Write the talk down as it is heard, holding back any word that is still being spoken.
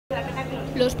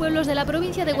Los pueblos de la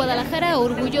provincia de Guadalajara,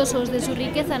 orgullosos de su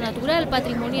riqueza natural,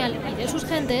 patrimonial y de sus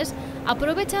gentes,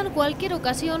 aprovechan cualquier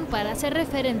ocasión para ser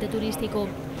referente turístico.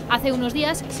 Hace unos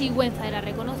días, Sigüenza era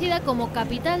reconocida como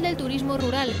capital del turismo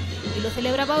rural y lo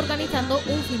celebraba organizando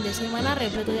un fin de semana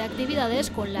repleto de actividades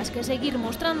con las que seguir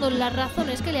mostrando las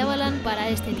razones que le avalan para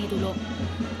este título.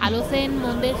 Alocén,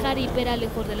 Mondéjar y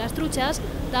Peralejos de las Truchas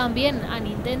también han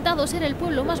intentado ser el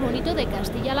pueblo más bonito de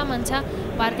Castilla-La Mancha,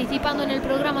 participando en el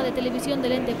programa de televisión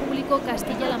del ente público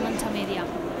Castilla-La Mancha Media.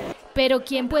 Pero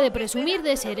quien puede presumir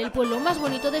de ser el pueblo más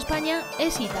bonito de España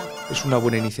es Ita. Es una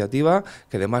buena iniciativa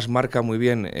que además marca muy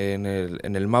bien en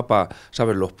el mapa,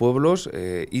 ¿sabes?, los pueblos.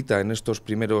 Ita en estos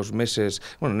primeros meses,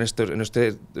 bueno, en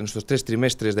estos 3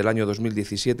 trimestres del año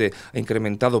 2017 ha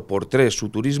incrementado por 3 su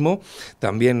turismo.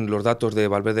 También los datos de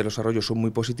Valverde de los Arroyos son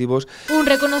muy positivos. Un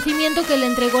reconocimiento que le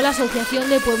entregó la Asociación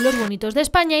de Pueblos Bonitos de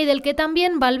España y del que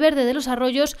también Valverde de los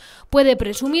Arroyos puede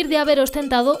presumir de haber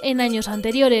ostentado en años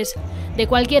anteriores. De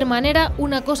cualquier manera,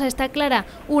 una cosa está clara,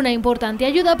 una importante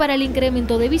ayuda para el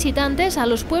incremento de visitantes a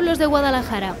los pueblos de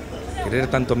Guadalajara. Querer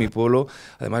tanto a mi pueblo,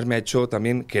 además me ha hecho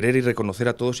también querer y reconocer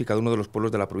a todos y cada uno de los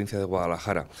pueblos de la provincia de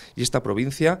Guadalajara. Y esta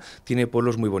provincia tiene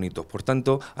pueblos muy bonitos. Por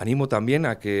tanto, animo también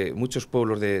a que muchos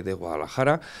pueblos de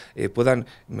Guadalajara puedan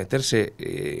meterse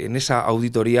en esa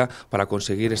auditoría para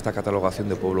conseguir esta catalogación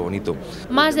de pueblo bonito.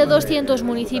 Más de 200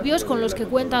 municipios con los que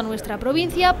cuenta nuestra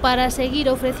provincia para seguir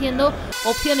ofreciendo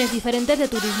opciones diferentes de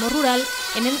turismo rural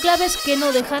en enclaves que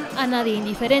no dejan a nadie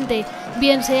indiferente,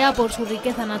 bien sea por su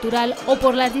riqueza natural o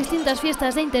por las distintas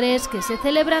fiestas de interés que se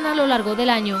celebran a lo largo del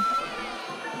año.